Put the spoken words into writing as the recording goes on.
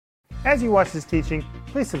As you watch this teaching,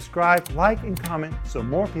 please subscribe, like, and comment so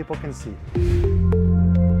more people can see.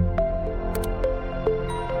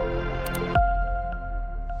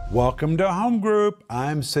 Welcome to Home Group.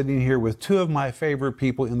 I'm sitting here with two of my favorite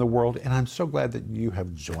people in the world, and I'm so glad that you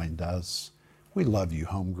have joined us. We love you,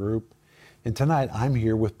 Home Group. And tonight I'm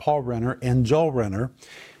here with Paul Renner and Joel Renner.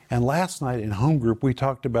 And last night in Home Group, we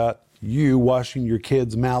talked about you washing your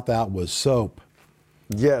kid's mouth out with soap.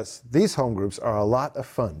 Yes, these home groups are a lot of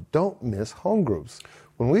fun. Don't miss home groups.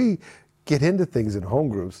 When we get into things in home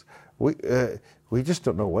groups, we just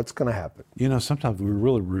don't know what's going to happen. You know, sometimes we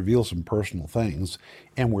really reveal some personal things,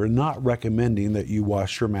 and we're not recommending that you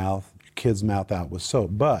wash your kid's mouth out with soap.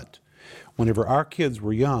 But whenever our kids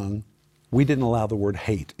were young, we didn't allow the word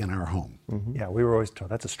hate in our home. Mm-hmm. Yeah, we were always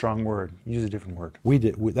told that's a strong word. Use a different word.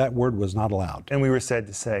 That word was not allowed. And we were said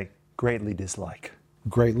to say, greatly dislike.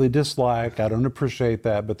 Greatly dislike. I don't appreciate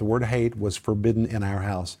that, but the word hate was forbidden in our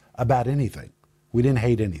house about anything. We didn't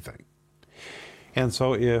hate anything. And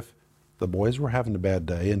so if the boys were having a bad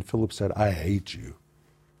day and Philip said, I hate you.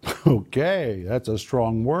 Okay, that's a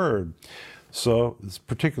strong word. So,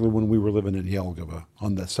 particularly when we were living in Jelgava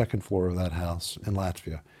on the second floor of that house in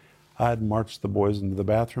Latvia, I'd march the boys into the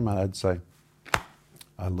bathroom and I'd say,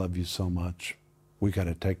 I love you so much. We got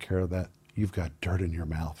to take care of that. You've got dirt in your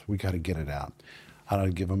mouth. We got to get it out.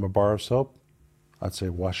 I'd give them a bar of soap. I'd say,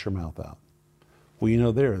 wash your mouth out. Well, you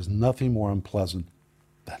know, there is nothing more unpleasant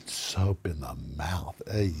than soap in the mouth.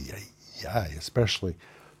 Especially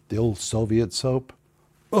the old Soviet soap.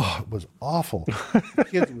 Oh, it was awful.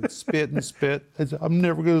 Kids would spit and spit. I'm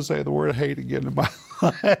never going to say the word hate again in my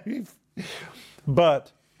life.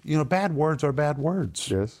 But, you know, bad words are bad words.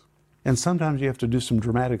 Yes. And sometimes you have to do some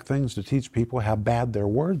dramatic things to teach people how bad their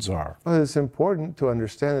words are. Well, it's important to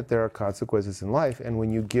understand that there are consequences in life, and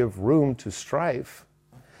when you give room to strife,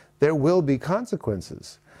 there will be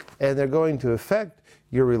consequences. And they're going to affect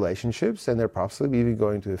your relationships, and they're possibly even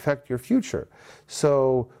going to affect your future.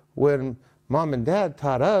 So when Mom and Dad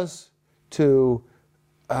taught us to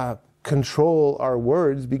control our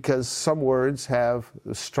words because some words have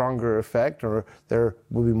a stronger effect or there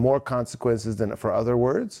will be more consequences than for other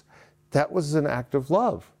words, that was an act of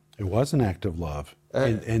love. It was an act of love.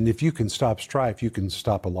 And if you can stop strife, you can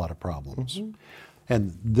stop a lot of problems. Mm-hmm.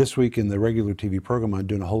 And this week in the regular TV program, I'm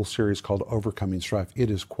doing a whole series called Overcoming Strife.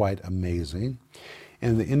 It is quite amazing.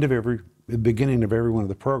 And at the beginning of every one of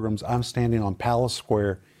the programs, I'm standing on Palace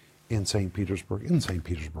Square in St. Petersburg. Isn't St.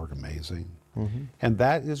 Petersburg amazing? Mm-hmm. And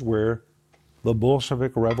that is where the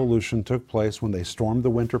Bolshevik Revolution took place when they stormed the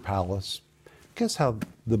Winter Palace. Guess how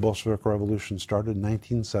the Bolshevik Revolution started in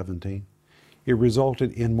 1917? It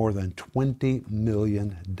resulted in more than 20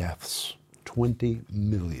 million deaths. 20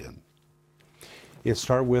 million. It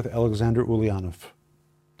started with Alexander Ulyanov.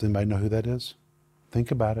 Does anybody know who that is? Think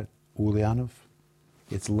about it. Ulyanov.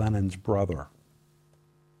 It's Lenin's brother.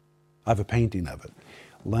 I have a painting of it.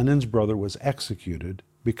 Lenin's brother was executed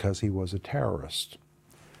because he was a terrorist.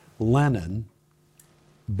 Lenin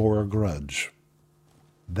bore a grudge.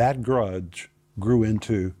 That grudge grew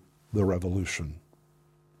into the revolution.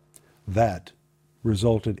 That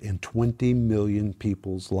resulted in 20 million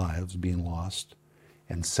people's lives being lost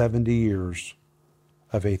and 70 years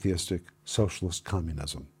of atheistic socialist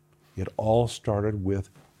communism. It all started with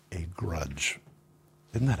a grudge.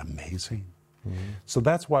 Isn't that amazing? Mm-hmm. So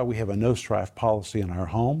that's why we have a no strife policy in our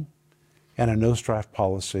home and a no strife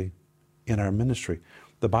policy in our ministry.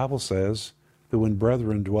 The Bible says that when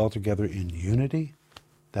brethren dwell together in unity,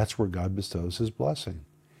 that's where God bestows his blessing.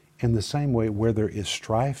 In the same way, where there is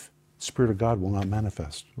strife, the Spirit of God will not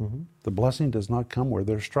manifest. Mm-hmm. The blessing does not come where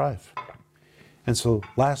there's strife. And so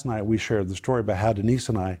last night we shared the story about how Denise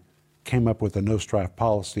and I came up with a no strife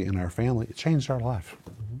policy in our family. It changed our life.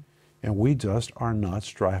 Mm-hmm. And we just are not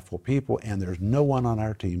strifeful people, and there's no one on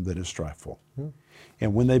our team that is strifeful. Mm-hmm.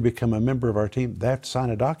 And when they become a member of our team, they have to sign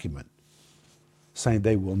a document saying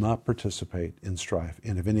they will not participate in strife.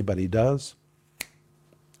 And if anybody does,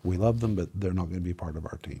 we love them, but they're not going to be part of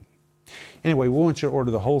our team. Anyway, we want you to order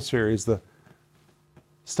the whole series. The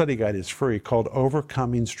study guide is free, called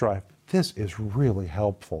Overcoming Strife. This is really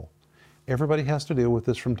helpful. Everybody has to deal with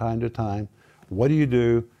this from time to time. What do you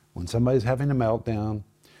do when somebody's having a meltdown?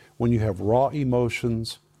 When you have raw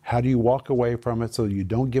emotions, how do you walk away from it so you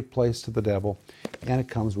don't give place to the devil? And it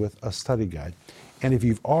comes with a study guide. And if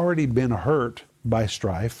you've already been hurt by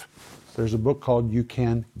strife, there's a book called You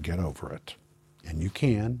Can Get Over It. And you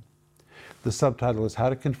can. The subtitle is How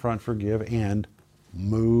to Confront, Forgive, and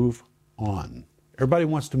Move On. Everybody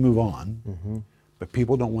wants to move on, mm-hmm. but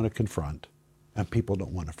people don't want to confront, and people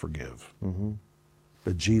don't want to forgive. Mm-hmm.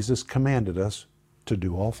 But Jesus commanded us to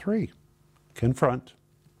do all three. Confront,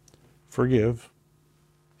 forgive,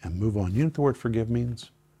 and move on. You know what the word forgive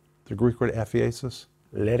means? The Greek word aphiasis?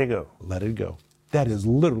 Let it go. Let it go. That is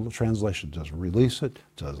literal translation. Just release it,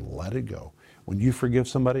 just let it go. When you forgive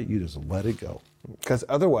somebody, you just let it go. Because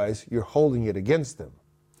otherwise, you're holding it against them.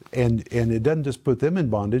 And it doesn't just put them in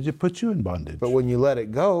bondage, it puts you in bondage. But when you let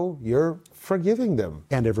it go, you're forgiving them.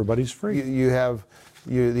 And everybody's free. You have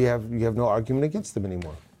no argument against them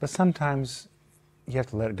anymore. But sometimes you have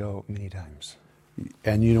to let it go many times.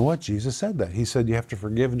 And you know what? Jesus said that. He said you have to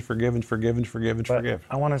forgive and forgive and forgive and forgive and But forgive.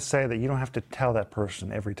 I want to say that you don't have to tell that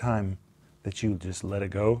person every time that you just let it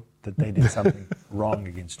go, that they did something wrong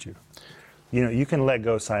against you. You know, you can let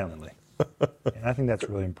go silently. And I think that's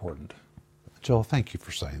really important. Joel, thank you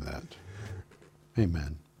for saying that.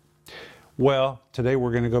 Amen. Well, today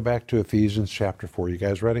we're going to go back to Ephesians chapter 4. You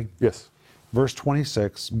guys ready? Yes. Verse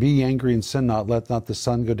 26, be angry and sin not, let not the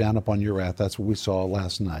sun go down upon your wrath. That's what we saw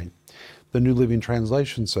last night. The New Living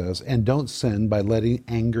Translation says, and don't sin by letting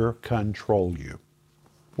anger control you.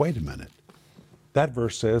 Wait a minute. That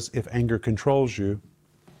verse says, if anger controls you,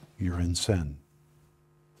 you're in sin.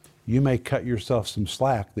 You may cut yourself some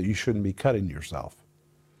slack that you shouldn't be cutting yourself.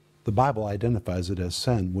 The Bible identifies it as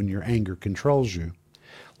sin when your anger controls you.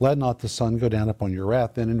 Let not the sun go down upon your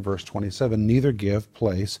wrath. Then in verse 27, neither give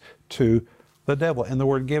place to the devil. And the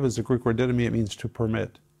word give is the Greek word didomi. It means to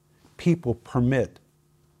permit. People permit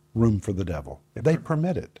room for the devil. They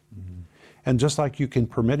permit it. Mm-hmm. And just like you can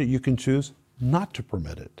permit it, you can choose not to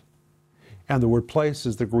permit it. And the word place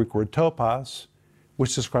is the Greek word topos,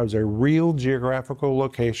 which describes a real geographical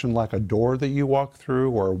location like a door that you walk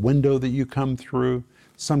through or a window that you come through,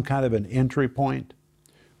 some kind of an entry point.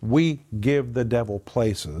 We give the devil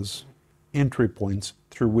places, entry points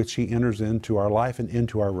through which he enters into our life and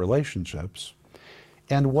into our relationships.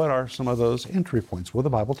 And what are some of those entry points? Well, the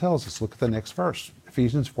Bible tells us. Look at the next verse,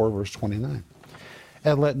 Ephesians 4, verse 29.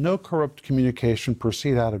 And let no corrupt communication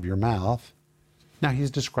proceed out of your mouth. Now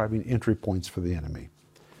he's describing entry points for the enemy.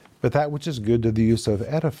 But that which is good to the use of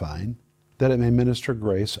edifying, that it may minister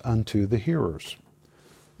grace unto the hearers.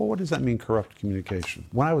 Well, what does that mean, corrupt communication?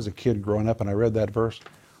 When I was a kid growing up and I read that verse,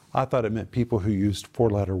 I thought it meant people who used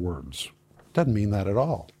four-letter words. Doesn't mean that at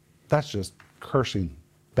all. That's just cursing,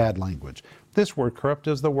 bad language. This word corrupt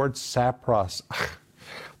is the word sapros.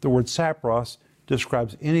 The word sapros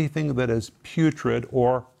describes anything that is putrid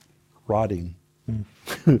or rotting.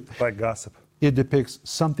 Like gossip. It depicts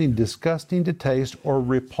something disgusting to taste or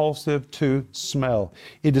repulsive to smell.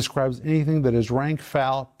 It describes anything that is rank,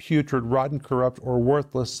 foul, putrid, rotten, corrupt, or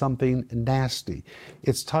worthless, something nasty.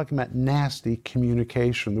 It's talking about nasty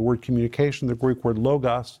communication. The word communication, the Greek word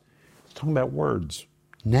logos, it's talking about words.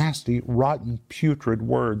 Nasty, rotten, putrid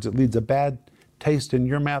words. It leaves a bad taste in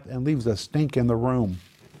your mouth and leaves a stink in the room.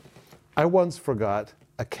 I once forgot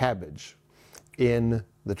a cabbage in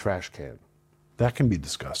the trash can. That can be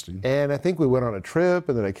disgusting. And I think we went on a trip,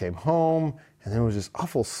 and then I came home, and there was this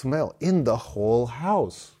awful smell in the whole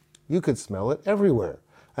house. You could smell it everywhere.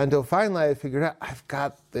 Until finally I figured out, I've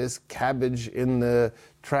got this cabbage in the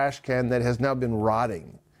trash can that has now been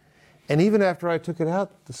rotting. And even after I took it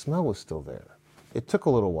out, the smell was still there. It took a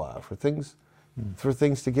little while for things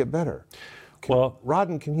to get better. Well,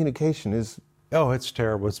 rotten communication is... Oh, it's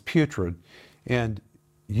terrible. It's putrid. And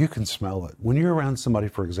you can smell it. When you're around somebody,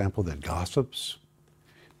 for example, that gossips,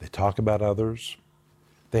 they talk about others,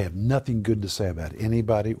 they have nothing good to say about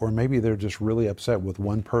anybody, or maybe they're just really upset with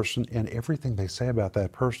one person and everything they say about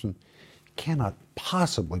that person cannot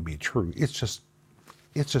possibly be true. It's just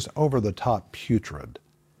over the top putrid.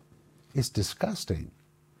 It's disgusting.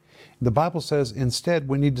 The Bible says instead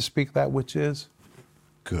we need to speak that which is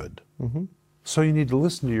good. Mm-hmm. So you need to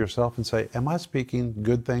listen to yourself and say, am I speaking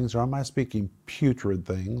good things or am I speaking putrid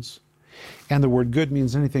things? And the word good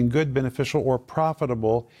means anything good, beneficial, or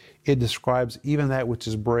profitable. It describes even that which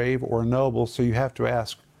is brave or noble. So you have to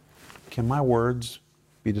ask, can my words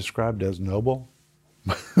be described as noble?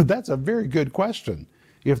 That's a very good question.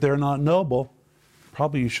 If they're not noble,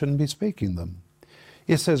 probably you shouldn't be speaking them.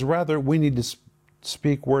 It says rather we need to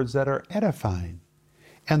speak words that are edifying.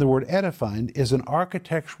 And the word edifying is an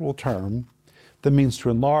architectural term that means to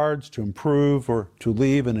enlarge, to improve, or to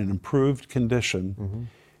leave in an improved condition. Mm-hmm.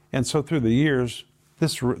 And so through the years,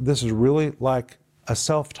 this is really like a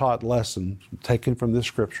self-taught lesson taken from this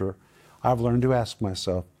scripture. I've learned to ask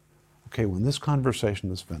myself, okay, when this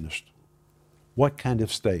conversation is finished, what kind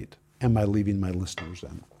of state am I leaving my listeners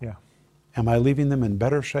in? Yeah. Am I leaving them in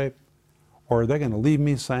better shape? Or are they going to leave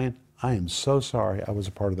me saying, I am so sorry I was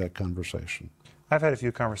a part of that conversation? I've had a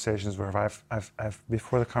few conversations where I've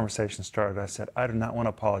before the conversation started, I said, I do not want to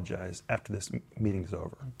apologize after this meeting's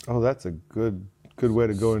over. Oh, that's a good way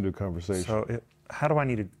to go into a conversation. So how do I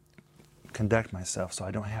need to conduct myself so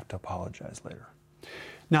I don't have to apologize later.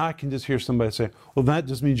 Now I can just hear somebody say, well, that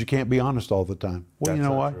just means you can't be honest all the time. Well, you That's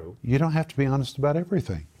know not what? true. You don't have to be honest about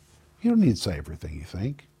everything. You don't need to say everything you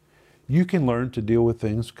think. You can learn to deal with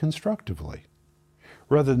things constructively.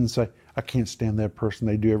 Rather than say, I can't stand that person,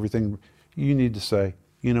 they do everything. You need to say,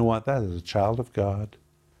 you know what? That is a child of God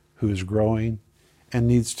who is growing and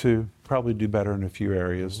needs to probably do better in a few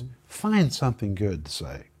areas. Find something good to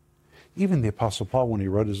say. Even the Apostle Paul, when he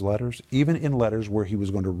wrote his letters, even in letters where he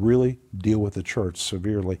was going to really deal with the church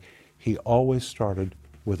severely, he always started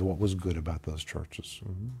with what was good about those churches.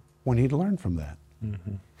 We need to learn from that.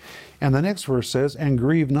 And the next verse says, and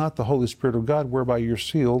grieve not the Holy Spirit of God, whereby you're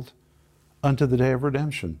sealed unto the day of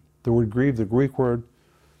redemption. The word grieve, the Greek word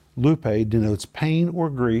lupe, denotes pain or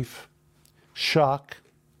grief, shock,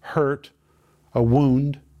 hurt, a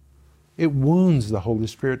wound. It wounds the Holy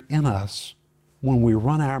Spirit in us when we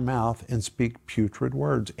run our mouth and speak putrid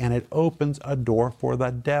words, and it opens a door for the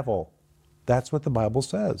devil. That's what the Bible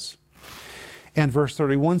says. And verse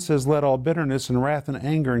 31 says, let all bitterness and wrath and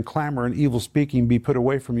anger and clamor and evil speaking be put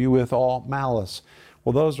away from you with all malice.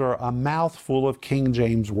 Well, those are a mouthful of King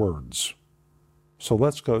James words. So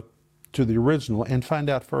let's go to the original and find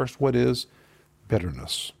out first what is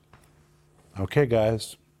bitterness. Okay,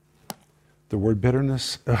 guys. The word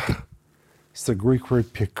bitterness, it's the Greek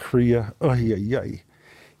word pikria.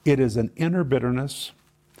 It is an inner bitterness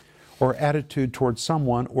or attitude toward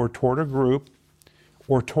someone or toward a group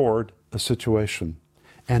or toward a situation.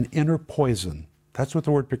 An inner poison. That's what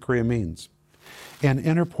the word pikria means. An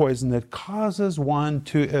inner poison that causes one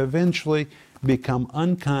to eventually become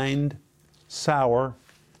unkind, sour,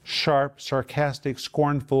 sharp, sarcastic,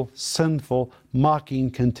 scornful, sinful,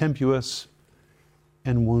 mocking, contemptuous,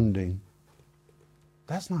 and wounding.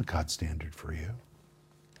 That's not God's standard for you.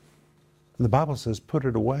 And the Bible says, put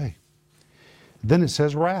it away. Then it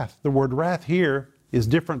says wrath. The word wrath here is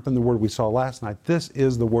different than the word we saw last night. This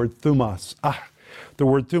is the word thumos. The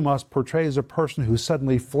word thumos portrays a person who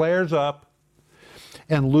suddenly flares up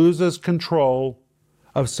and loses control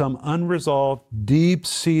of some unresolved,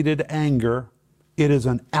 deep-seated anger. It is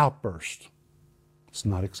an outburst. It's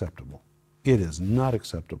not acceptable. It is not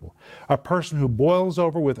acceptable. A person who boils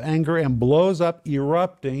over with anger and blows up,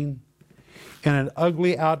 erupting in an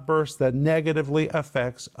ugly outburst that negatively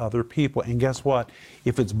affects other people. And guess what?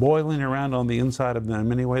 If it's boiling around on the inside of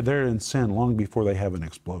them anyway, they're in sin long before they have an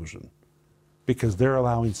explosion, because they're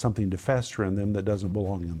allowing something to fester in them that doesn't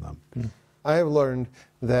belong in them. I have learned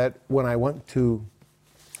that when I want to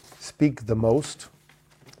speak the most,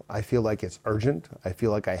 I feel like it's urgent. I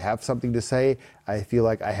feel like I have something to say. I feel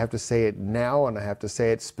like I have to say it now, and I have to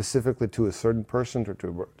say it specifically to a certain person or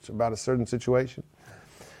to about a certain situation.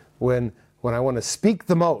 When I want to speak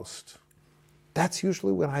the most, that's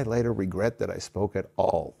usually when I later regret that I spoke at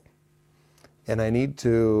all. And I need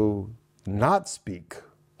to not speak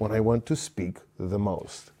when I want to speak the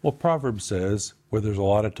most. Well, Proverbs says, where there's a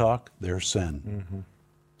lot of talk, there's sin.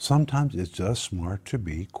 Sometimes it's just smart to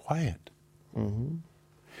be quiet.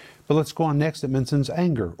 But let's go on next. It mentions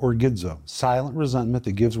anger, or gidzo, silent resentment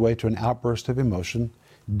that gives way to an outburst of emotion,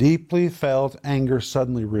 deeply felt anger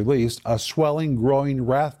suddenly released, a swelling, growing,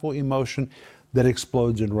 wrathful emotion that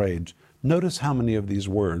explodes in rage. Notice how many of these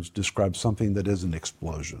words describe something that is an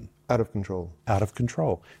explosion. Out of control. Out of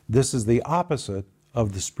control. This is the opposite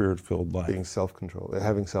of the Spirit-filled life. Being self-control,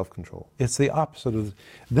 having self-control. It's the opposite of.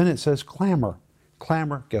 Then it says clamor.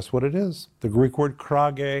 Clamor, guess what it is? The Greek word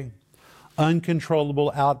krage,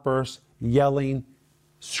 uncontrollable outbursts, yelling,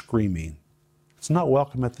 screaming. It's not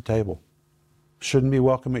welcome at the table. Shouldn't be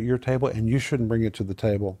welcome at your table, and you shouldn't bring it to the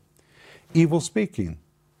table. Evil speaking.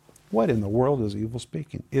 What in the world is evil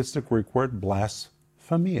speaking? It's the Greek word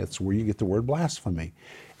blasphemy. It's where you get the word blasphemy.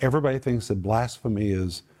 Everybody thinks that blasphemy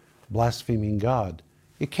is blaspheming God.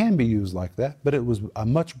 It can be used like that, but it was a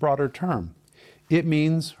much broader term. It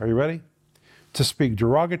means, are you ready? To speak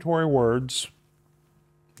derogatory words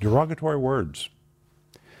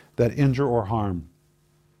that injure or harm.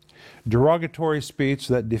 Derogatory speech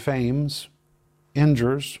that defames,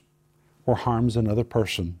 injures, or harms another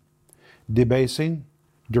person. Debasing,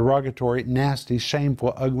 derogatory, nasty,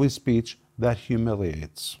 shameful, ugly speech that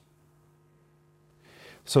humiliates.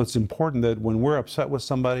 So it's important that when we're upset with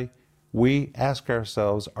somebody, we ask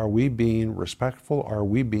ourselves, are we being respectful? Are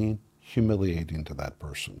we being humiliating to that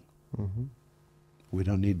person? We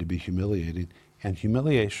don't need to be humiliating. And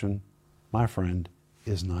humiliation, my friend,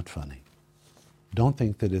 is not funny. Don't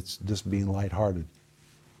think that it's just being lighthearted.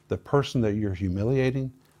 The person that you're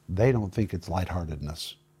humiliating, they don't think it's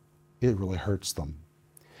lightheartedness. It really hurts them.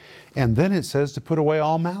 And then it says to put away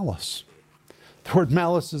all malice. The word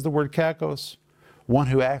malice is the word kakos. one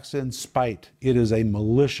who acts in spite. It is a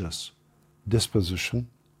malicious disposition.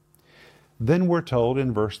 Then we're told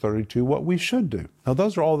in verse 32 what we should do. Now,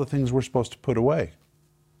 those are all the things we're supposed to put away.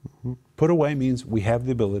 Put away means we have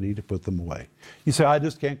the ability to put them away. You say, I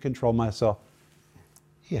just can't control myself.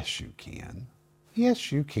 Yes, you can.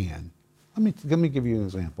 Yes, you can. Let me give you an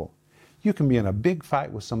example. You can be in a big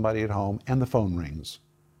fight with somebody at home and the phone rings.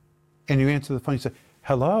 And you answer the phone, you say,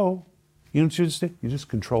 hello? You know what you just did? You just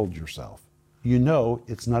controlled yourself. You know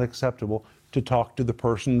it's not acceptable to talk to the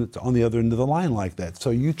person that's on the other end of the line like that. So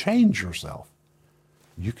you change yourself.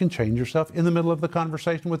 You can change yourself in the middle of the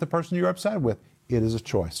conversation with the person you're upset with. It is a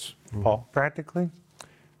choice. Paul? Practically,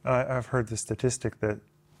 I've heard the statistic that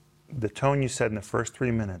the tone you set in the first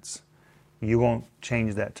 3 minutes, you won't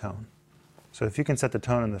change that tone. So if you can set the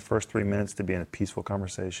tone in the first 3 minutes to be in a peaceful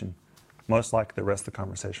conversation, most likely the rest of the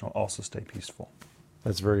conversation will also stay peaceful.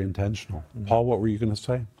 That's very intentional. Paul, what were you going to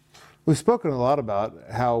say? We've spoken a lot about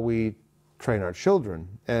how we train our children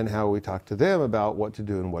and how we talk to them about what to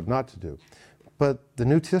do and what not to do. But the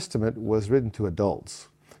New Testament was written to adults.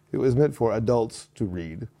 It was meant for adults to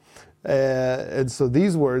read. And so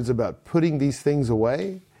these words about putting these things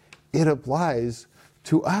away, it applies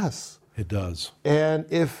to us. It does. And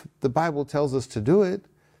if the Bible tells us to do it,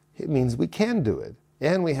 it means we can do it.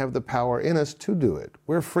 And we have the power in us to do it.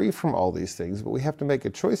 We're free from all these things, but we have to make a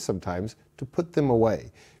choice sometimes to put them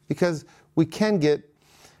away. Because we can get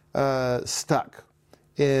stuck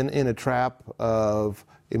in a trap of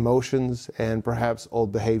emotions and perhaps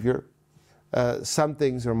old behavior. Some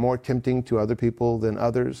things are more tempting to other people than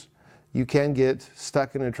others. You can get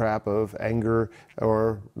stuck in a trap of anger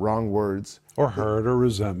or wrong words. Or hurt or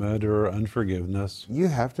resentment or unforgiveness. You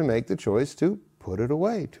have to make the choice to put it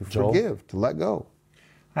away, to forgive, to let go.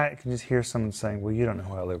 I can just hear someone saying, well, you don't know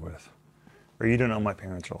who I live with, or you don't know what my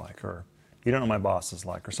parents are like, or you don't know what my boss is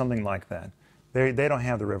like, or something like that. They don't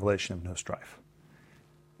have the revelation of no strife.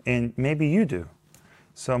 And maybe you do.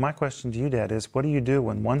 So my question to you, Dad, is what do you do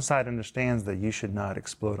when one side understands that you should not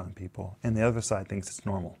explode on people and the other side thinks it's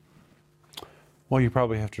normal? Well, you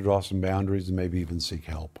probably have to draw some boundaries and maybe even seek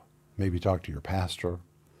help. Maybe talk to your pastor.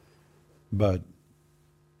 But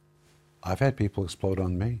I've had people explode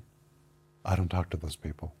on me. I don't talk to those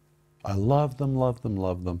people. I love them, love them,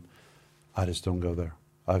 love them. I just don't go there.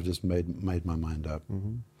 I've just made my mind up.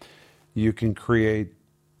 Mm-hmm. You can create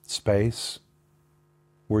space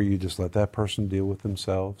where you just let that person deal with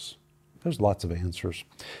themselves. There's lots of answers.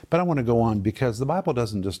 But I want to go on because the Bible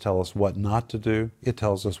doesn't just tell us what not to do, it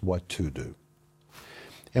tells us what to do.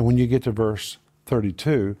 And when you get to verse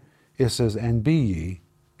 32, it says, and be ye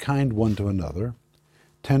kind one to another,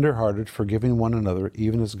 tender-hearted, forgiving one another,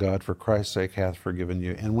 even as God for Christ's sake hath forgiven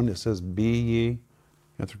you. And when it says be ye, you know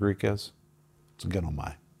what the Greek is? It's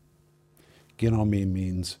genomai. Genomai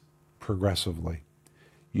means progressively.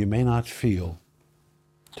 You may not feel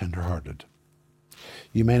tender-hearted.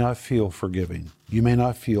 You may not feel forgiving. You may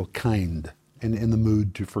not feel kind and in the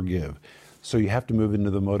mood to forgive. So you have to move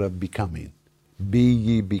into the mode of becoming. Be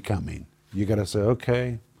ye becoming. You got to say,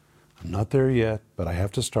 okay, I'm not there yet, but I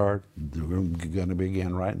have to start. We're going to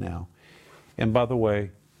begin right now. And by the way,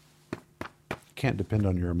 you can't depend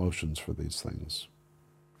on your emotions for these things.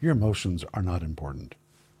 Your emotions are not important.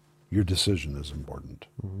 Your decision is important.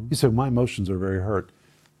 Mm-hmm. You say, my emotions are very hurt.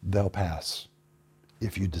 They'll pass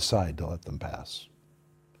if you decide to let them pass.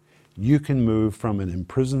 You can move from an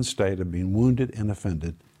imprisoned state of being wounded and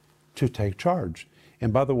offended to take charge.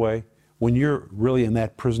 And by the way, when you're really in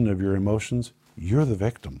that prison of your emotions, you're the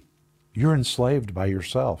victim. You're enslaved by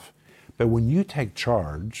yourself. But when you take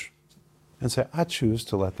charge and say, I choose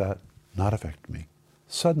to let that not affect me,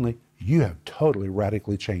 suddenly you have totally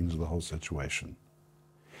radically changed the whole situation.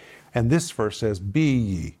 And this verse says, be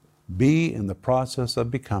ye. Be in the process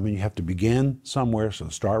of becoming. You have to begin somewhere, so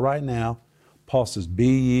start right now. Paul says, be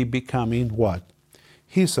ye becoming what?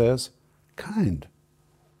 He says, kind.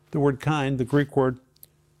 The word kind, the Greek word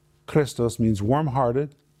Christos, means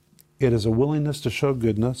warm-hearted. It is a willingness to show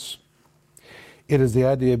goodness. It is the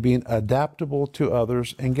idea of being adaptable to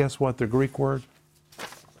others. And guess what? The Greek word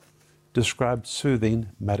described soothing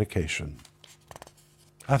medication.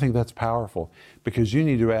 I think that's powerful because you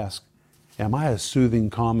need to ask, am I a soothing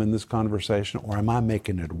calm in this conversation or am I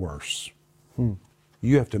making it worse?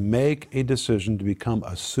 You have to make a decision to become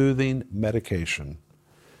a soothing medication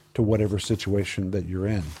to whatever situation that you're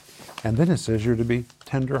in. And then it says you're to be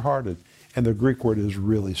tender-hearted. And the Greek word is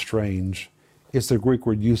really strange. It's the Greek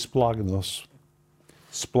word eusplagnos.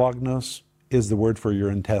 Splagnos is the word for your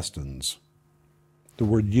intestines. The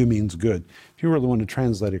word eu means good. If you really want to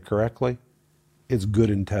translate it correctly, it's good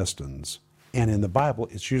intestines. And in the Bible,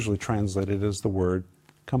 it's usually translated as the word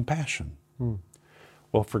compassion.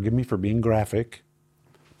 Well, forgive me for being graphic,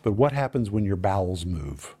 but what happens when your bowels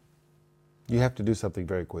move? You have to do something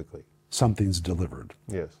very quickly. Something's delivered.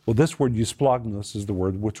 Yes. Well, this word eusplagnos is the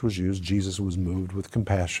word which was used. Jesus was moved with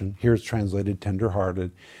compassion. Here it's translated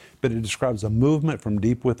tender-hearted, but it describes a movement from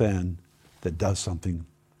deep within that does something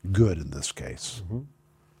good in this case.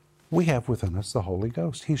 We have within us the Holy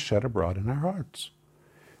Ghost. He's shed abroad in our hearts.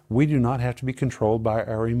 We do not have to be controlled by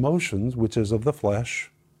our emotions, which is of the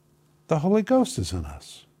flesh. The Holy Ghost is in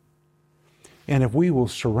us. And if we will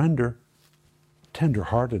surrender,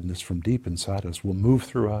 tenderheartedness from deep inside us will move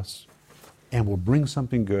through us and will bring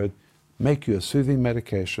something good, make you a soothing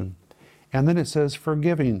medication. And then it says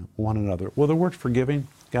forgiving one another. Well, the word forgiving,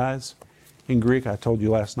 guys, in Greek, I told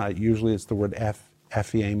you last night, usually it's the word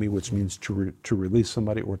aphiemi, which means to release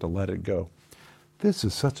somebody or to let it go. This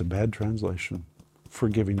is such a bad translation,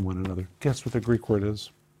 forgiving one another. Guess what the Greek word is?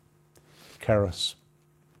 Charis.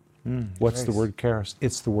 What's the Grace. word charis?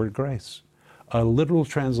 It's the word grace. A literal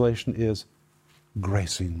translation is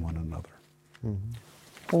gracing one another.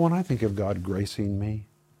 Well, when I think of God gracing me,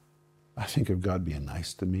 I think of God being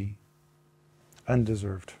nice to me,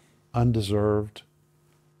 Undeserved. undeserved.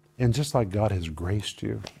 And just like God has graced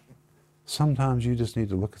you, sometimes you just need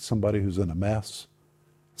to look at somebody who's in a mess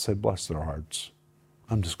and say, bless their hearts.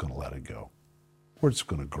 I'm just going to let it go. We're just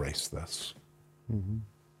going to grace this.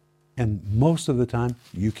 And most of the time,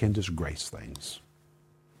 you can just grace things.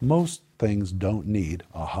 Most things don't need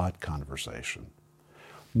a hot conversation.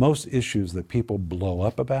 Most issues that people blow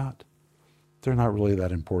up about, they're not really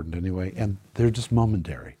that important anyway, and they're just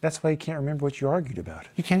momentary. That's why you can't remember what you argued about.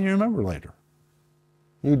 You can't even remember later.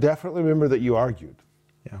 You definitely remember that you argued,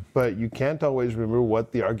 Yeah. but you can't always remember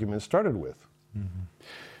what the argument started with.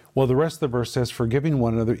 Well, the rest of the verse says, forgiving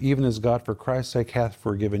one another, even as God for Christ's sake hath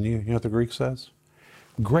forgiven you. You know what the Greek says?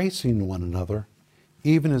 Gracing one another,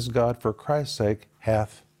 even as God for Christ's sake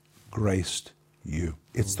hath graced you.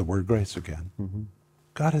 It's the word grace again.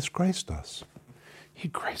 God has graced us. He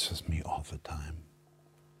graces me all the time.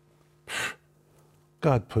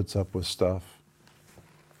 God puts up with stuff.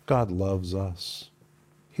 God loves us.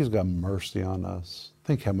 He's got mercy on us.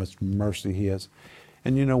 Think how much mercy He has.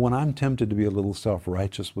 And you know, when I'm tempted to be a little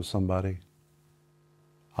self-righteous with somebody,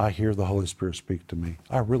 I hear the Holy Spirit speak to me.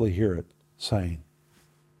 I really hear it saying,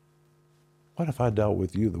 what if I dealt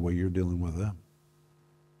with you the way you're dealing with them?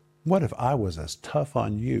 What if I was as tough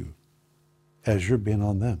on you as you're being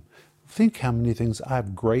on them? Think how many things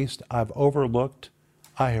I've graced, I've overlooked,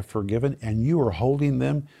 I have forgiven, and you are holding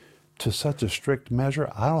them to such a strict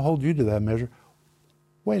measure. I don't hold you to that measure.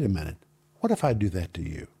 Wait a minute. What if I do that to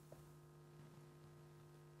you?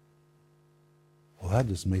 Well, that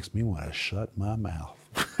just makes me want to shut my mouth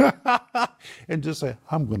and just say,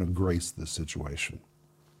 I'm going to grace this situation.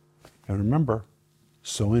 And remember,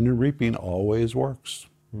 sowing and reaping always works.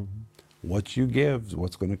 What you give is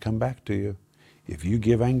what's going to come back to you. If you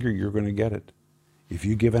give anger, you're going to get it. If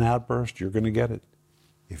you give an outburst, you're going to get it.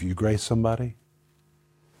 If you grace somebody,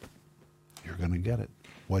 you're going to get it.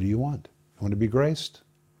 What do you want? You want to be graced?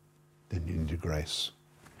 Then you need to grace.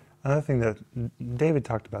 Another thing that David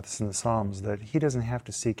talked about this in the Psalms, that he doesn't have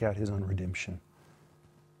to seek out his own redemption.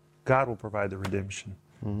 God will provide the redemption.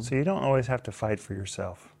 So you don't always have to fight for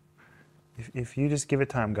yourself. If you just give it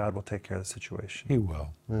time, God will take care of the situation. He will.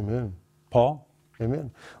 Amen. Paul?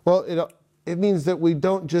 Amen. Well, it means that we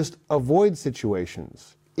don't just avoid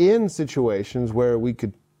situations. In situations where we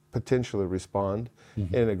could potentially respond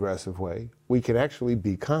in an aggressive way, we can actually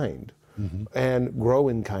be kind and grow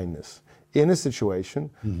in kindness. In a situation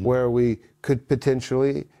where we could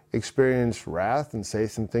potentially experience wrath and say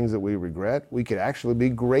some things that we regret, we could actually be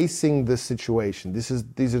gracing the situation.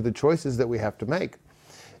 These are the choices that we have to make.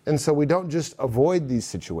 And so we don't just avoid these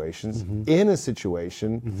situations. In a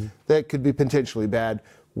situation that could be potentially bad,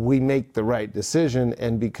 we make the right decision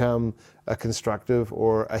and become a constructive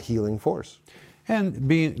or a healing force.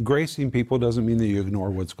 And gracing people doesn't mean that you ignore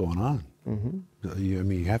what's going on.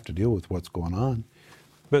 You have to deal with what's going on.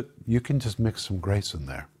 But you can just mix some grace in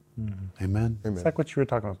there. Amen? It's like what you were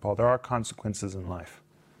talking about, Paul. There are consequences in life,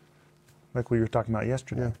 like we were talking about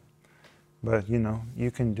yesterday. But, you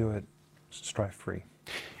can do it strife-free.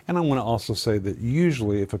 And I want to also say that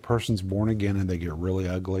usually if a person's born again and they get really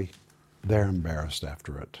ugly, they're embarrassed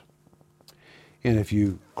after it. And if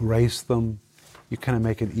you grace them, you kind of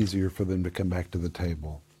make it easier for them to come back to the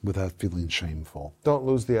table without feeling shameful. Don't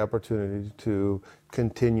lose the opportunity to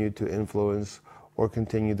continue to influence or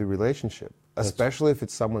continue the relationship, especially if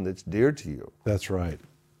it's someone that's dear to you. That's right.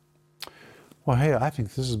 Well, hey, I think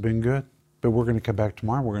this has been good, but we're going to come back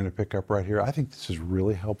tomorrow. We're going to pick up right here. I think this is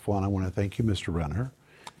really helpful, and I want to thank you, Mr. Renner,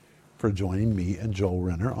 for joining me and Joel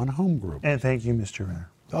Renner on Home Group. And thank you, Mr. Renner.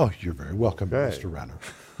 Oh, you're very welcome, Right. Mr. Renner.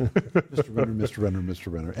 Mr. Renner, Mr. Renner,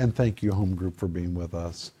 Mr. Renner. And thank you, Home Group, for being with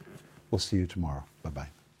us. We'll see you tomorrow. Bye-bye.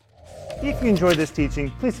 If you enjoyed this teaching,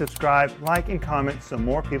 please subscribe, like, and comment so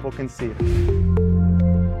more people can see it.